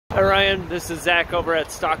Hi Ryan, this is Zach over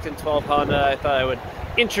at Stockton 12 Honda. I thought I would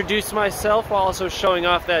introduce myself while also showing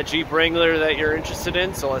off that Jeep Wrangler that you're interested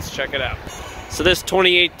in, so let's check it out. So this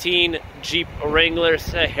 2018 Jeep Wrangler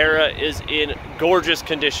Sahara is in gorgeous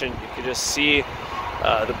condition. You can just see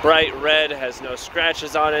the bright red, has no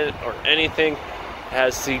scratches on it or anything.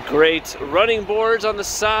 Has the great running boards on the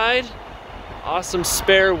side. Awesome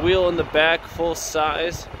spare wheel in the back, full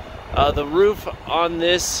size. The roof on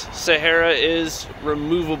this Sahara is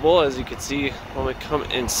removable, as you can see when we come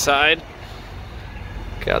inside.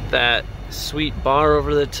 Got that sweet bar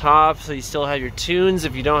over the top, so you still have your tunes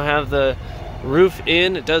if you don't have the roof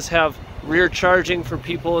in. It does have rear charging for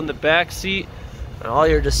people in the back seat, and all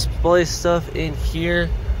your display stuff in here.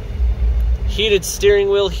 Heated steering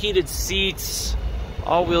wheel, heated seats,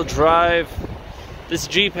 all-wheel drive. This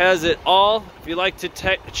Jeep has it all. If you'd like to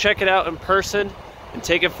check it out in person and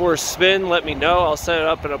take it for a spin, let me know. I'll set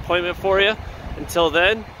up an appointment for you. Until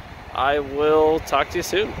then, I will talk to you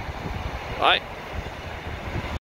soon. Bye.